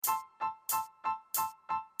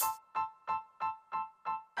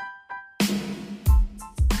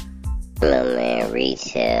Look, man,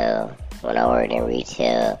 retail. When I worked in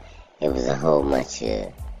retail, it was a whole bunch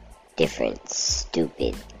of different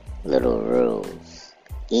stupid little rules.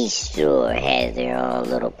 Each store has their own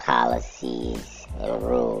little policies and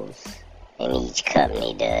rules, and each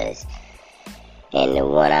company does. And the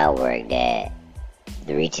one I worked at,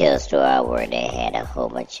 the retail store I worked at, had a whole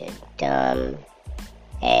bunch of dumb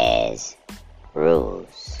ass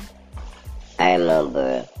rules. I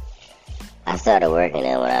remember I started working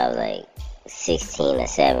there when I was like 16 or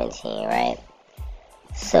 17, right?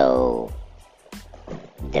 So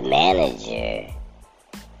the manager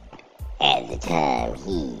at the time,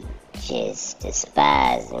 he just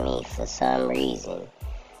despised me for some reason.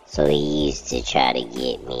 So he used to try to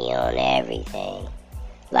get me on everything.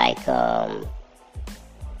 Like, for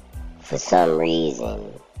some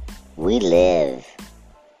reason, we live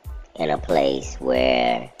in a place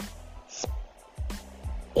where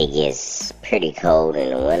it gets pretty cold in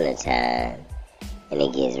the wintertime and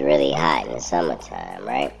it gets really hot in the summertime,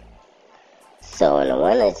 right? So in the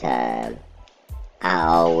wintertime, I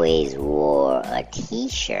always wore a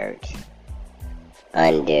t-shirt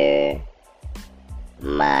under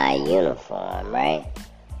my uniform, right?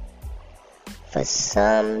 For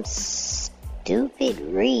some stupid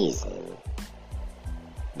reason,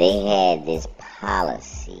 they had this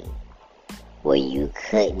policy where you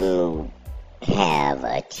couldn't have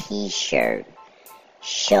a t-shirt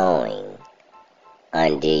showing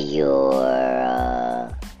under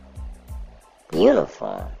your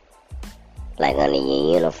uniform, like under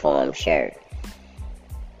your uniform shirt.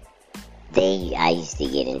 I used to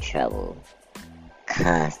get in trouble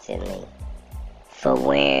constantly for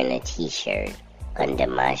wearing a t-shirt under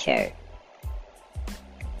my shirt.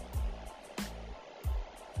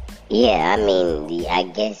 Yeah, I mean, I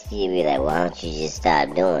guess you'd be like, why don't you just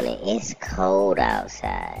stop doing it? It's cold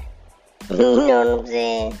outside. You know what I'm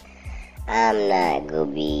saying? I'm not gonna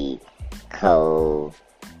be cold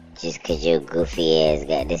just cause your goofy ass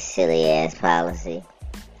got this silly ass policy.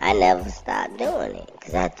 I never stopped doing it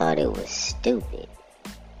cause I thought it was stupid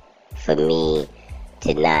for me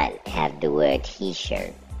to not have to wear a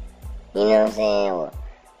t-shirt. You know what I'm saying? Well,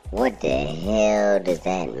 what the hell does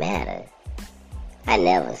that matter? I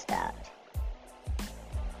never stopped.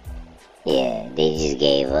 Yeah, they just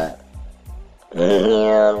gave up. You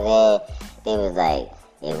know what I'm saying? They was like,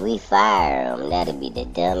 if we fire them, that'd be the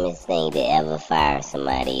dumbest thing to ever fire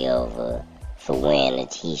somebody over for wearing a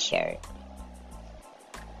t-shirt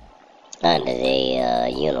under their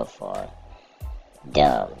uniform.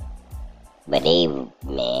 Dumb. But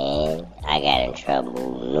man, I got in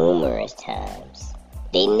trouble numerous times.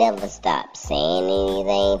 They never stopped saying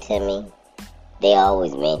anything to me. They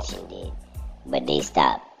always mentioned it, but they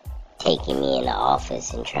stopped taking me in the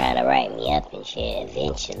office and trying to write me up and shit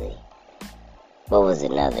eventually. What was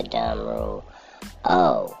another dumb rule?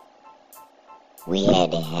 Oh, we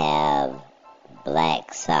had to have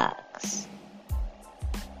black socks.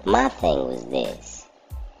 My thing was this.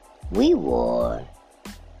 We wore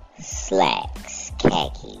slacks,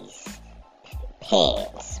 khakis,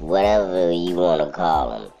 pants, whatever you want to call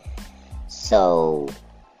them. So,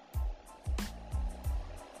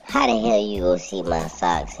 how the hell you gonna see my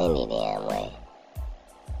socks any damn way?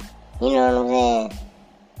 You know what I'm saying?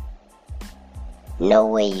 No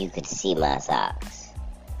way you could see my socks.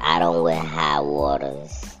 I don't wear high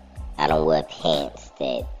waters. I don't wear pants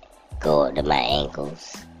that go up to my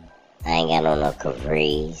ankles. I ain't got on no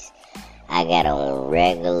capris. I got on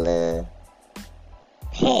regular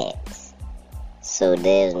pants. So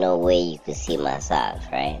there's no way you could see my socks,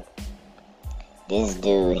 right? This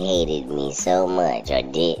dude hated me so much, I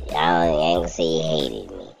ain't gonna say he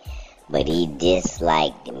hated me, but he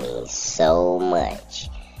disliked me so much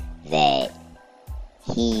that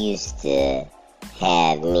he used to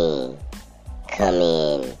have me come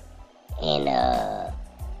in and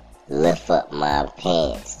lift up my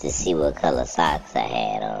pants to see what color socks I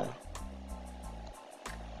had on.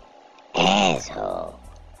 Asshole.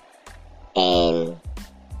 And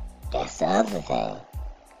that's the other thing.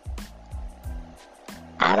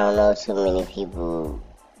 I don't know too many people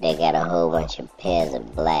that got a whole bunch of pairs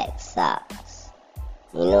of black socks.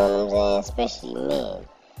 You know what I'm saying? Especially men.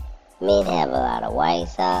 Men have a lot of white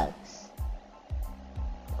socks.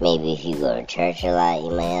 Maybe if you go to church a lot,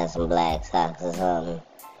 you might have some black socks or something.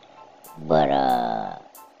 But,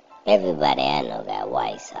 everybody I know got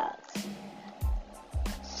white socks.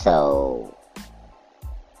 So,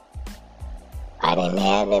 I didn't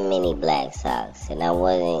have that many black socks, and I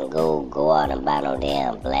wasn't go out and buy no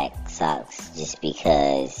damn black socks just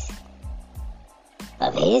because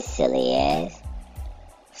of his silly ass.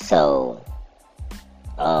 So,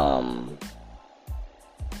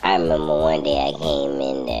 I I remember one day I came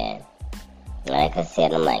in there. Like I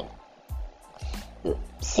said, I'm like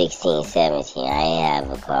 16, 17. I ain't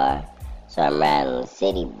have a car. So I'm riding on the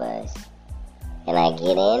city bus. And I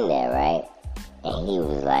get in there, right? And he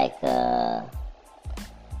was like,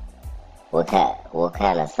 what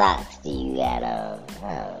kind of socks do you got on?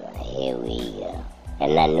 I don't know. Here we go.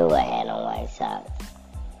 And I knew I had on white socks.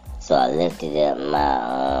 So I lifted up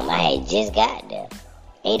my, I had just got there.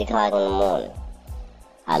 8 o'clock in the morning.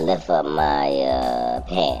 I lift up my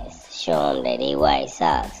pants, show him that they white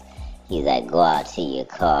socks. He's like, go out to your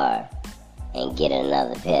car and get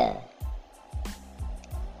another pair.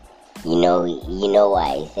 You know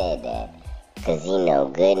why he said that? Because he know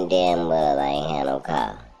good and damn well I ain't had no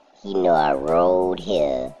car. He know I rode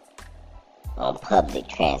here on public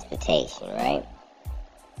transportation, right?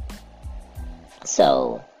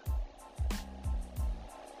 So,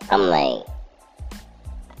 I'm like,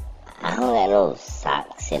 I don't got no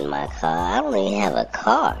socks in my car. I don't even have a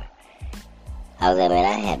car. I was like, man,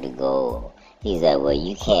 I have to go. He's like, well,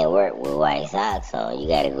 you can't work with white socks on. You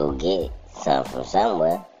gotta go get some from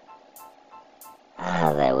somewhere. I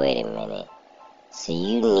was like, wait a minute. So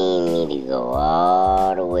you need me to go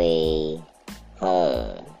all the way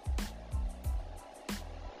home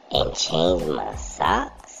and change my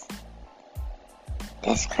socks?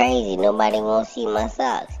 That's crazy. Nobody won't see my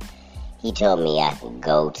socks. He told me I could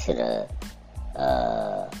go to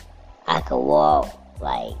I could walk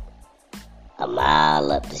like a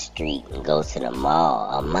mile up the street and go to the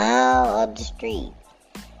mall. A mile up the street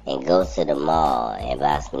and go to the mall and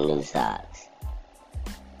buy some new socks.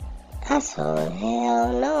 I told him,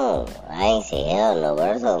 hell no. I ain't say hell no,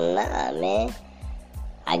 but I told him, nah, man.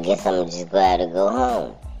 I guess I'm just glad to go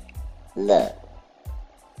home. Look,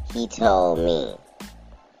 he told me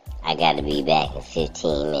I gotta be back in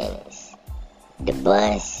 15 minutes. The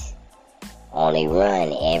bus only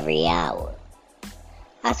run every hour.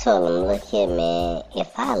 I told him, look here, man, if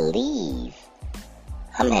I leave,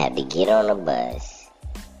 I'm gonna have to get on a bus,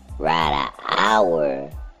 ride an hour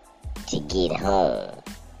to get home,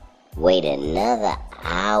 wait another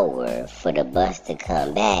hour for the bus to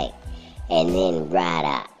come back, and then ride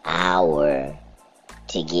an hour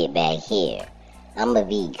to get back here. I'm gonna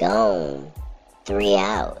be gone 3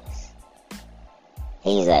 hours.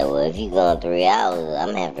 He's like, well, if you gone 3 hours, I'm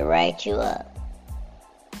gonna have to write you up.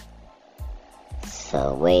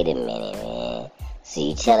 So, wait a minute, man. So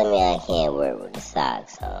you telling me I can't work with the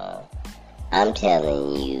socks on? I'm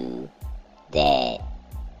telling you that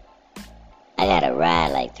I gotta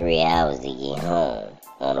ride like 3 hours to get home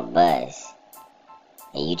on a bus.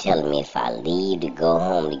 And you telling me if I leave to go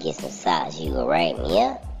home to get some socks, you gonna write me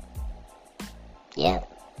up? Yep.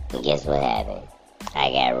 And guess what happened?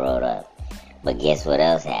 I got rolled up. But guess what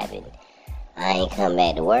else happened? I ain't come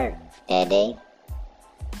back to work that day.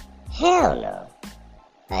 Hell no.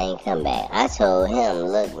 I ain't come back. I told him,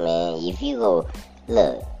 look, man, if you go,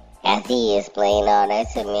 look, after he explained all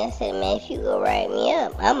that to me, I said, man, if you go write me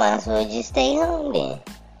up, I might as well just stay home then.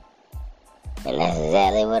 And that's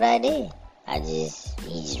exactly what I did. He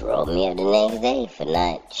just rolled me up the next day for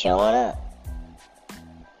not showing up.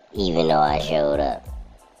 Even though I showed up.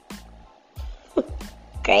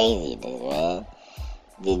 Craziness, man.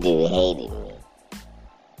 This dude hated me.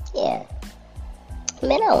 Yeah.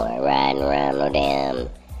 Man, I wasn't riding around no damn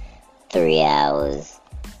 3 hours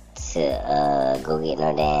to go get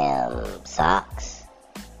no damn socks.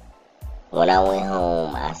 When I went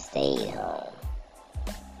home, I stayed home.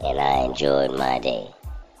 And I enjoyed my day.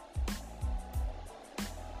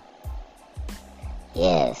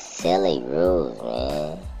 Yeah, silly rules,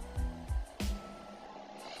 man.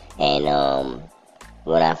 And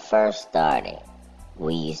when I first started,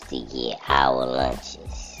 we used to get our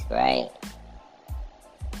lunches, right?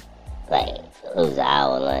 Like, it was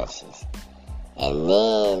our lunches. And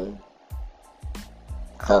then,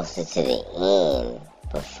 closer to the end,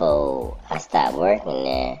 before I stopped working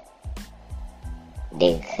there,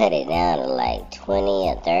 they cut it down to like 20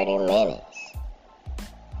 or 30 minutes.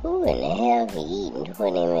 Who in the hell can eat in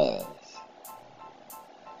 20 minutes?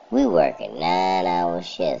 We working 9-hour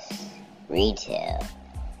shifts, retail,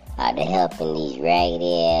 out there helping these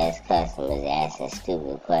raggedy ass customers asking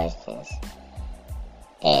stupid questions.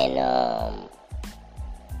 And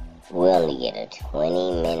we only get a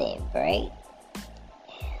 20-minute break?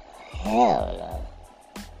 Hell no.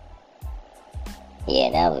 Yeah,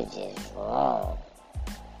 that was just wrong.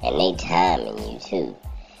 And they timing you too.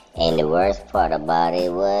 And the worst part about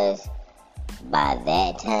it was, by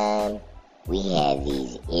that time, we had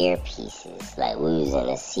these earpieces, like we was in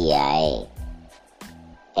the CIA,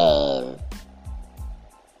 and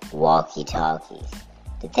walkie-talkies.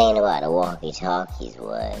 The thing about the walkie-talkies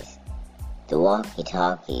was, the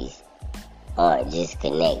walkie-talkies aren't just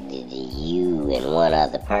connected to you and one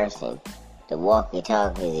other person. The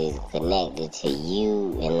walkie-talkies is connected to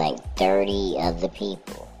you and like 30 other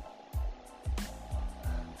people.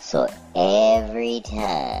 So every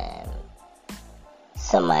time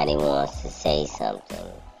somebody wants to say something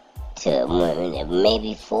to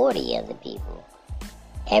maybe 40 other people,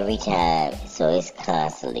 every time, so it's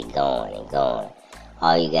constantly going and going.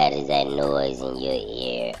 All you got is that noise in your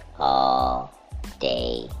ear all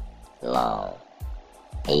day long.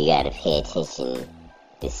 And you gotta pay attention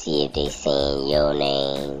to see if they saying your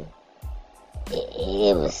name.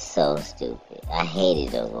 It was so stupid. I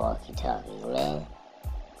hated those walkie-talkies, man.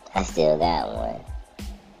 I still got one.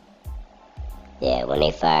 Yeah, when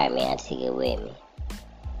they fired me, I took it with me.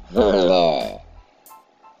 Yeah.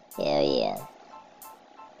 Hell yeah.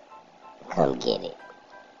 Come get it.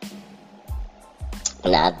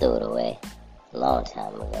 Nah, I threw it away a long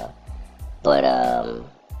time ago. But,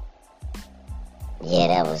 yeah,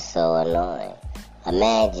 that was so annoying.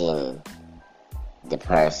 Imagine the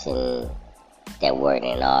person that worked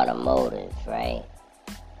in automotive, right?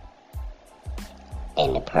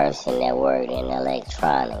 And the person that worked in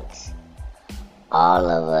electronics. All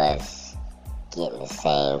of us getting the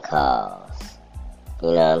same calls.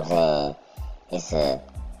 You know what I'm saying?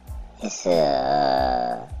 It's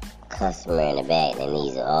a customer in the back that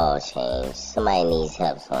needs an oil change. Somebody needs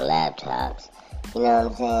help on laptops. You know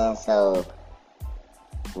what I'm saying? So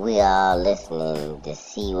we all listening to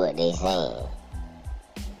see what they saying.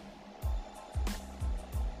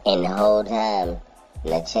 And the whole time,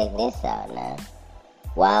 now check this out now.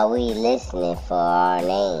 While we listening for our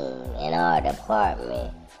name and our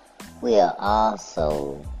department, we are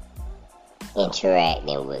also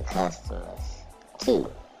interacting with customers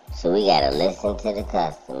too. So we gotta listen to the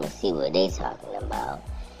customers, see what they talking about.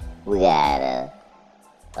 We gotta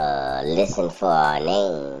listen for our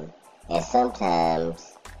name, and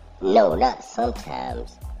sometimes, no, not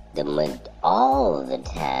sometimes, all the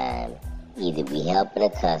time, either we helping a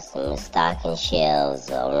customer, stocking shelves,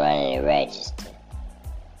 or running a register.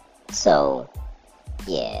 So,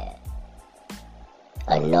 yeah,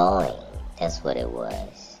 annoying. That's what it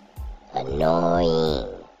was. Annoying.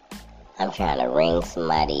 I'm trying to ring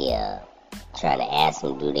somebody up, trying to ask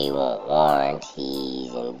them do they want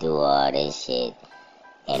warranties and do all this shit,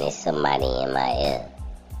 and it's somebody in my ear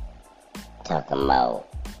talking about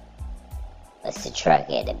what's the truck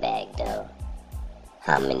at the back though?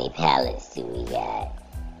 How many pallets do we got?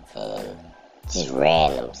 And just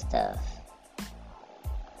random stuff.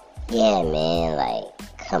 Yeah, man, like,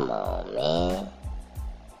 come on, man.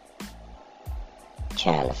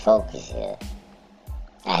 Trying to focus here.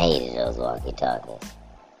 I hated those walkie-talkies.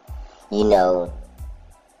 You know,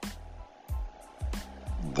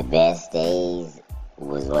 the best days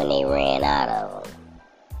was when they ran out of them.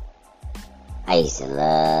 I used to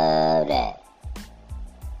love that.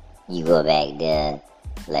 You go back there,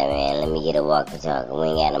 like, man, let me get a walkie-talkie. We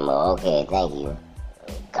ain't got no more. Okay, thank you.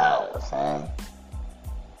 Gone, son.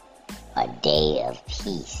 A day of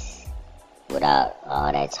peace without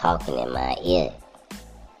all that talking in my ear.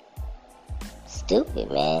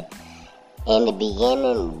 Stupid, man. In the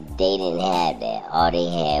beginning, they didn't have that. All they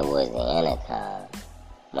had was the intercom.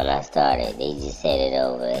 When I started, they just set it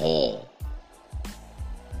overhead.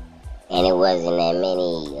 And it wasn't that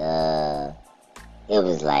many, it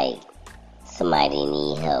was like somebody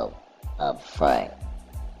need help up front.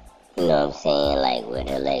 You know what I'm saying? Like with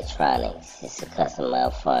electronics, it's a customer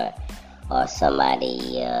up front. Or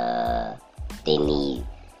somebody, they need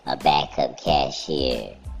a backup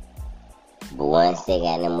cashier. But once they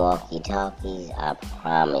got them walkie-talkies, I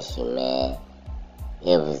promise you, man,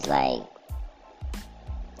 it was like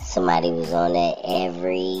somebody was on that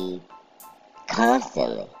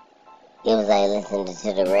constantly. It was like listening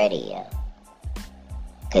to the radio.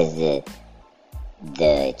 Because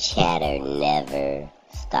the chatter never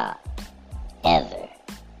stopped. Ever.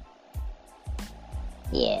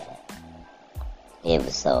 Yeah. It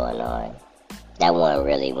was so annoying. That wasn't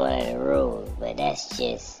really one of the rules, but that's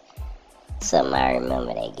just something I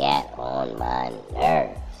remember they got on my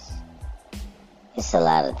nerves. It's a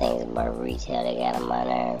lot of things about retail that got on my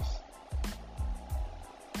nerves.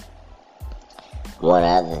 One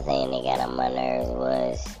other thing that got on my nerves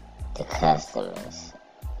was the customers.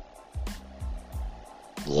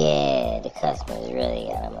 Yeah, the customers really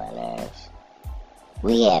got on my nerves.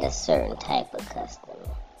 We had a certain type of customer.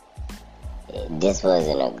 This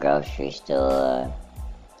wasn't a grocery store.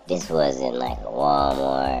 This wasn't like a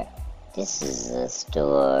Walmart. This is a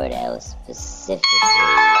store that was specifically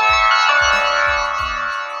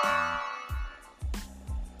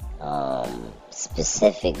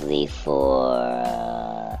specifically for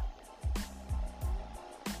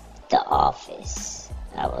The Office.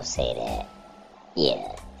 I will say that.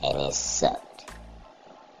 Yeah, and it sucked.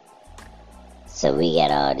 So we got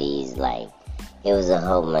all these, like, it was a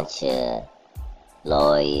whole bunch of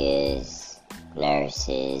lawyers,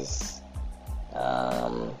 nurses,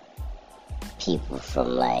 people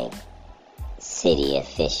from, like, city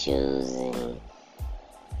officials and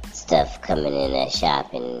stuff coming in there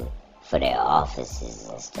shopping for their offices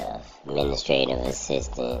and stuff, administrative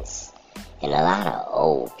assistants, and a lot of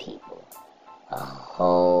old people. A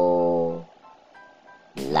whole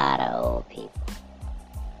lot of old people.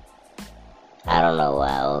 I don't know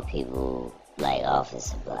why old people like office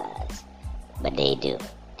supplies, but they do.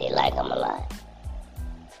 They like them a lot.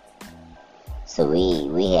 So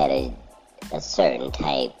we had a certain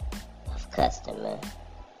type of customer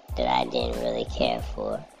that I didn't really care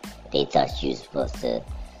for. They thought you were supposed to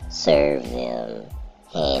serve them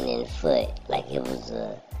hand and foot like it was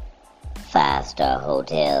a 5-star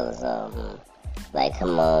hotel or something. Like,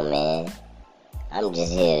 come on, man. I'm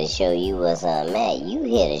just here to show you what's I'm at. You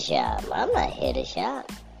here to shop. I'm not here to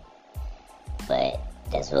shop. But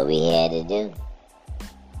that's what we had to do.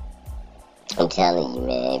 I'm telling you,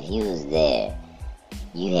 man, if you was there,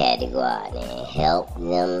 you had to go out there and help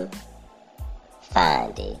them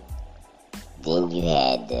find it. Then you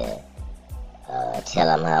had to tell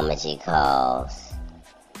them how much it costs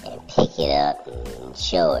and pick it up and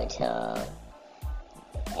show it to them.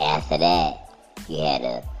 After that, you had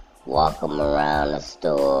to walk them around the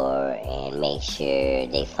store and make sure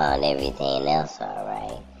they found everything else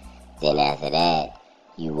alright. Then after that,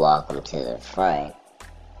 you walk them to the front.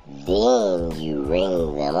 Then you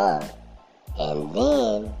ring them up. And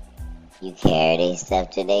then you carry their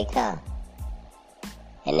stuff to their car.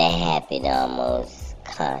 And that happened almost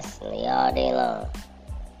constantly all day long.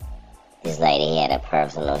 It's like they had a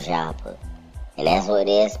personal shopper. And that's what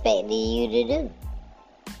they expected you to do.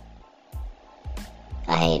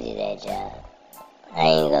 I hated that job. I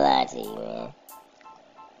ain't gonna lie to you, man.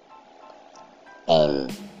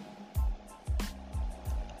 And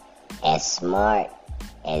as smart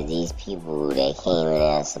as these people that came in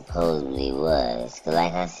there supposedly was, because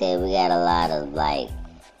like I said, we got a lot of, like,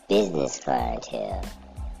 business clientele.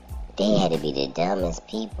 They had to be the dumbest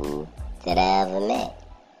people that I ever met.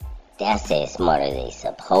 That's as smart as they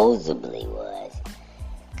supposedly was.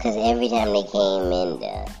 Because every time they came in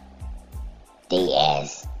there, they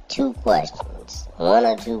asked 2 questions. 1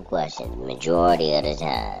 or 2 questions, majority of the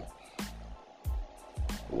time.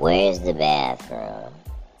 Where's the bathroom?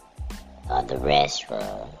 Or the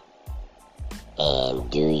restroom? And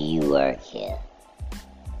do you work here?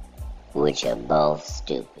 Which are both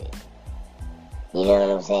stupid. You know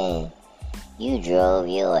what I'm saying? You drove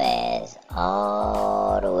your ass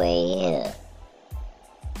all the way here.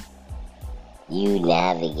 You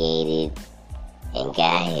navigated and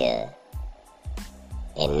got here.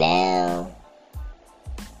 And now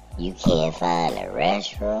you can't find a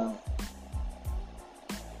restroom?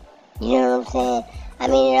 You know what I'm saying? I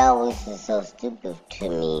mean, it always was so stupid to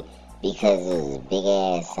me because it was big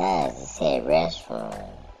ass signs that said restroom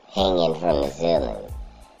hanging from the ceiling.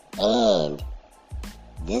 And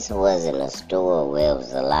this wasn't a store where it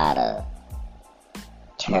was a lot of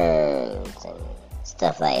turns and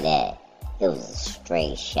stuff like that. It was a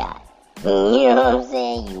straight shot. You know what I'm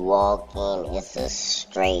saying? You walk in, it's a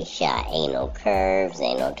straight shot. Ain't no curves,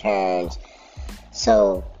 ain't no turns.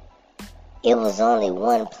 So it was only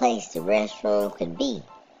one place the restroom could be.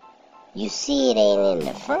 You see it ain't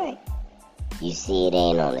in the front. You see it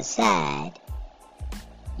ain't on the side.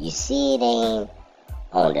 You see it ain't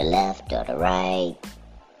on the left or the right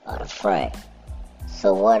or the front.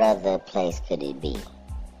 So what other place could it be?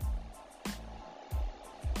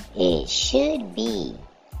 It should be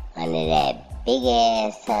under that big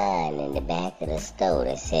ass sign in the back of the store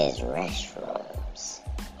that says restrooms.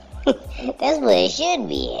 That's where it should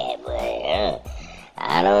be at, but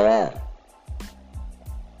I don't know.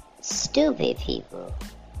 Stupid people.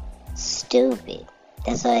 Stupid.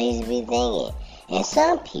 That's what I used to be thinking. And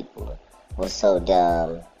some people were so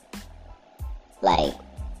dumb, like,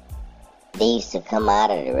 they used to come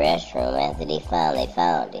out of the restroom after they finally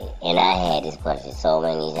found it. And I had this question so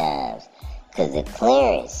many times. Because the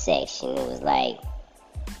clearance section was like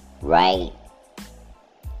right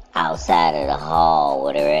outside of the hall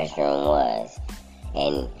where the restroom was.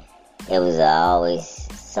 And it was always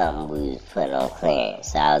something we was putting on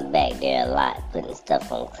clearance. So I was back there a lot putting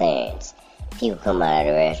stuff on clearance. People come out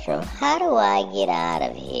of the restroom. How do I get out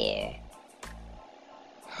of here?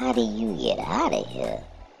 How do you get out of here?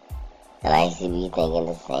 And I used to be thinking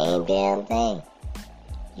the same damn thing.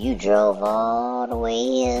 You drove all the way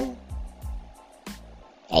here,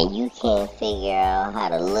 and you can't figure out how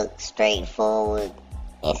to look straight forward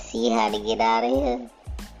and see how to get out of here?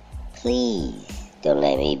 Please don't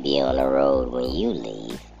let me be on the road when you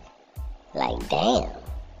leave. Like, damn.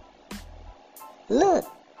 Look,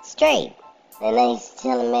 straight. And I used to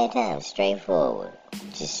tell him every time, straight forward.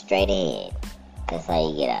 Just straight ahead. That's how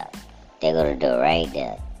you get out. They go to the door right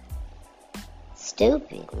there.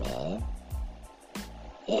 Stupid, man.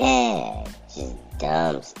 Yeah, just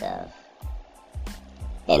dumb stuff.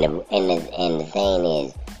 And the thing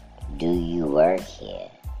is, do you work here?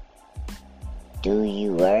 Do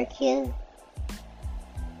you work here?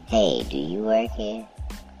 Hey, do you work here?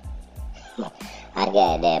 I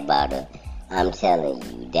got that bottle. I'm telling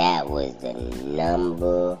you, that was the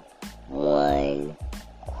number one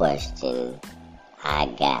question I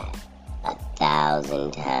got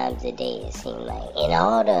 1,000 times a day, it seemed like. And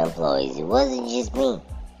all the employees, it wasn't just me.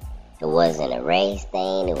 It wasn't a race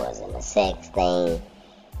thing, it wasn't a sex thing.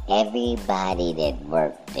 Everybody that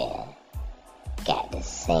worked there got the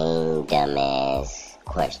same dumbass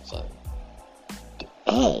question.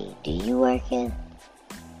 Hey, do you work here?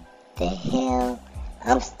 The hell?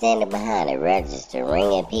 I'm standing behind the register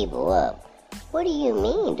ringing people up. What do you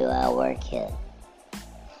mean, do I work here?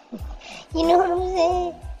 You know what I'm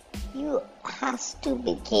saying? How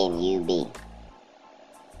stupid can you be?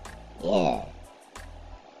 Yeah.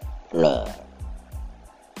 Man.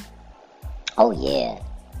 Oh yeah.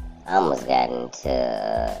 I almost got into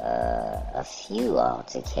a few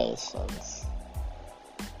altercations.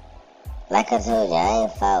 Like I told you, I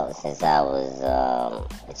ain't fought since I was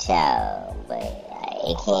a child, but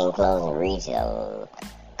it came close to retail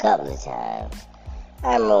a couple of times.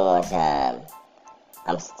 I remember one time,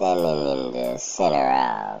 I'm standing in the center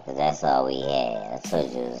aisle, because that's all we had. I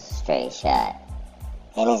told you it was a straight shot.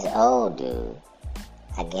 And this old dude,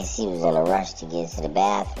 I guess he was in a rush to get to the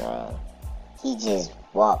bathroom. He just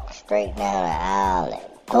walked straight down the aisle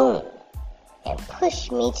and boom, and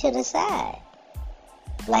pushed me to the side.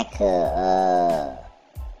 Like he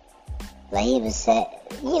was set,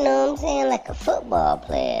 you know what I'm saying, like a football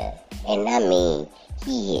player. And I mean,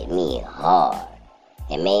 he hit me hard.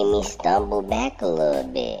 It made me stumble back a little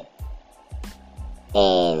bit.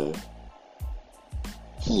 And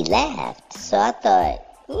he laughed. So I thought,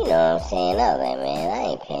 you know what I'm saying, I was like, man, I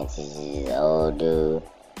ain't paying attention to this old dude.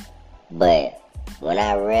 But when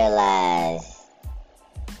I realized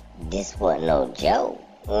this wasn't no joke,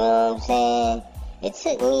 you know what I'm saying? It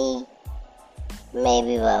took me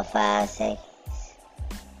maybe about 5 seconds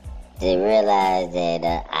to realize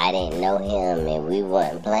that I didn't know him and we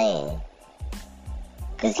wasn't playing.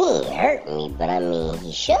 Cause he ain't hurt me, but I mean,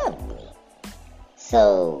 he shoved me.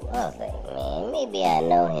 So I was like, man, maybe I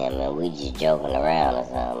know him and we just joking around or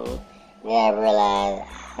something. Then I realized,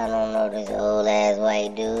 I don't know this old ass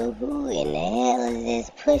white dude. Who in the hell is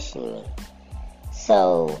this pushing me?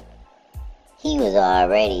 So he was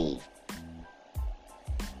already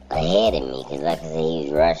ahead of me, because like I said, he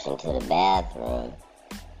was rushing to the bathroom.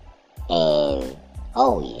 And,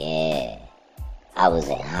 oh yeah, I was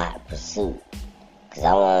in hot pursuit, because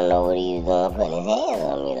I want to know what he was doing, putting his hands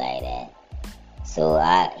on me like that. So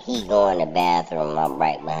he go in the bathroom, I'm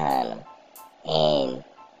right behind him. And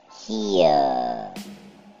he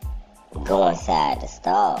go inside the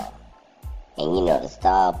stall. And you know, the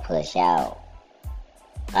stall push out.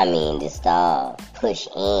 The stall push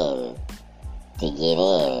in to get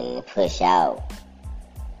in and push out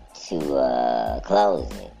to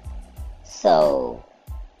close it. So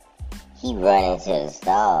he run into the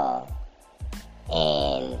stall,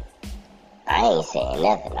 and I ain't saying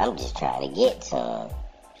nothing. I'm just trying to get to him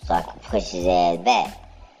so I can push his ass back.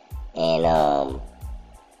 And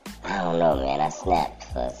I don't know, man. I snapped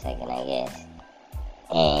for a second, I guess.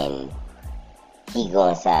 And he go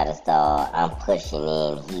inside the stall. I'm pushing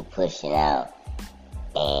in. He pushing out.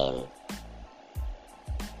 And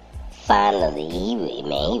finally, he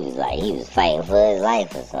was fighting for his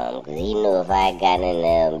life or something. Because he knew if I had gotten in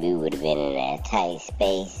there, we would have been in that tight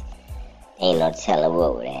space. Ain't no telling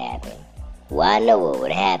what would have happened. Well, I know what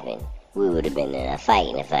would have happened. We would have been in a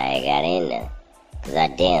fighting if I had got in there. Because I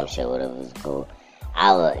damn sure would have was cool.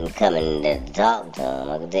 I wasn't coming in there to talk to him,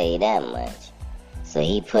 I can tell you that much. So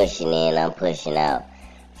he pushing in, I'm pushing out.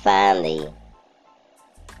 Finally,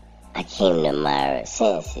 I came to my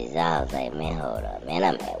senses. I was like, man, hold up, man,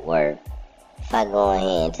 I'm at work. If I go in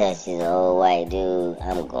here and touch this old white dude,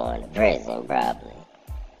 I'm going to prison probably.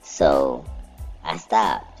 So I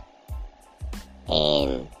stopped.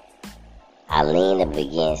 And I leaned up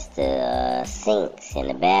against the sinks in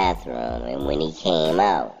the bathroom, and when he came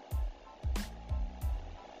out,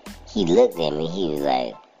 he looked at me, he was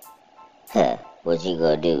like, Huh, what you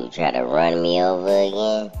gonna do? Try to run me over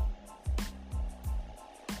again?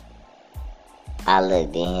 I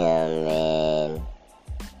looked at him, man,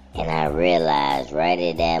 and I realized right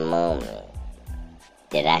at that moment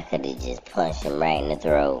that I could have just punched him right in the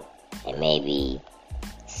throat and maybe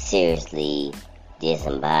seriously did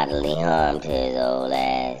some bodily harm to his old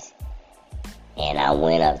ass. And I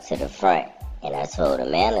went up to the front and I told the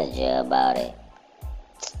manager about it.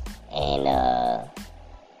 And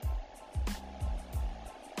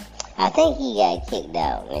I think he got kicked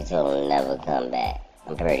out and they told him to never come back.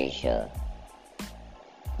 I'm pretty sure.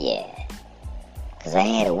 Yeah. Because I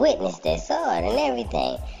had a witness that saw it and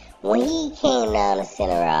everything. When he came down the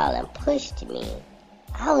center aisle and pushed me,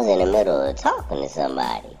 I was in the middle of talking to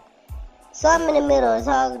somebody. So I'm in the middle of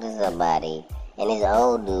talking to somebody, and this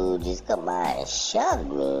old dude just come by and shoved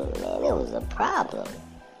me. Man, it was a problem.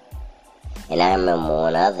 And I remember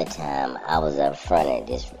one other time, I was up front at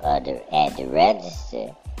the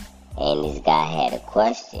register, and this guy had a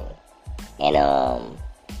question. And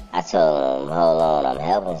I told him, hold on, I'm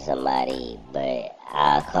helping somebody, but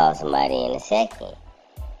I'll call somebody in a second.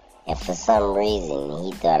 And for some reason,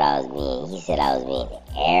 he said I was being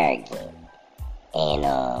arrogant. And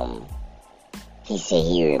he said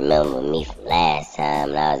he remembered me from last time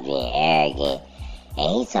and I was being arrogant.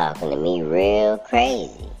 And he talking to me real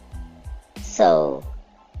crazy. So,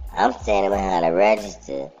 I'm standing behind the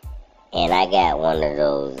register and I got one of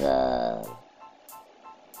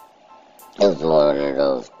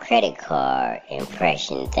those credit card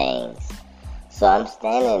impression things. So I'm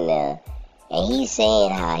standing there and he's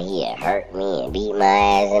saying how he had hurt me and beat my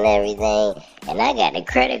ass and everything. And I got the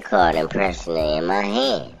credit card impressioner in my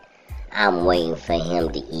hand. I'm waiting for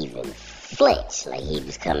him to even flinch like he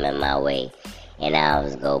was coming my way. And I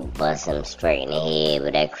was going to bust him straight in the head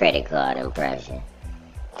with that credit card impression.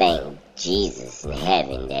 Thank Jesus in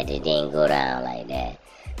heaven that it didn't go down like that.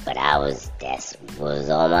 But that's what was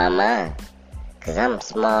on my mind. Because I'm a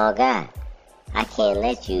small guy. I can't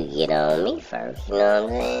let you get on me first, you know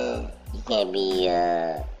what I'm saying? You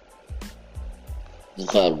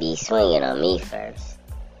can't be swinging on me first.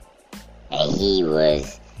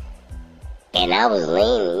 And I was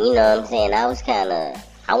leaning, you know what I'm saying? I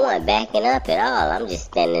wasn't backing up at all. I'm just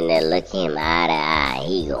standing there looking him eye to eye.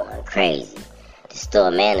 He going crazy. The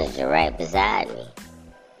store manager right beside me.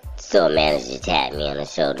 The store manager tapped me on the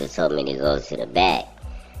shoulder, told me to go to the back.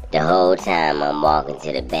 The whole time I'm walking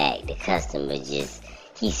to the back, the customer he's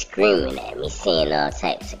screaming at me, saying all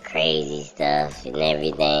types of crazy stuff and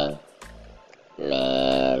everything.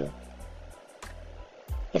 Man,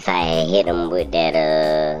 if I had hit him with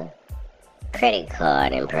that credit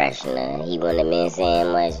card impressioner, he wouldn't have been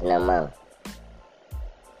saying much no more.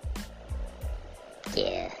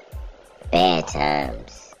 Yeah, bad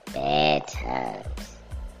times.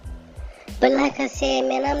 But like I said,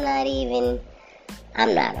 man, I'm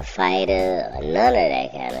not a fighter or none of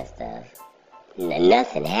that kind of stuff.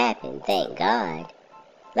 Nothing happened, thank God.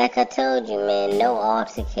 Like I told you, man, no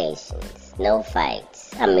altercations, no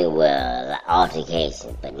fights.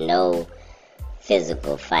 Altercations, but no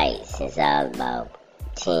physical fights since I was about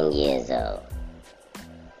 10 years old.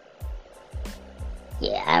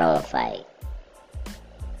 Yeah, I don't fight.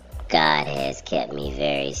 God has kept me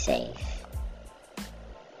very safe.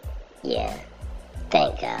 Yeah,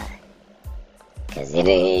 thank God. Because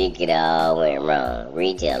it all went wrong.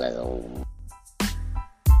 Retailers are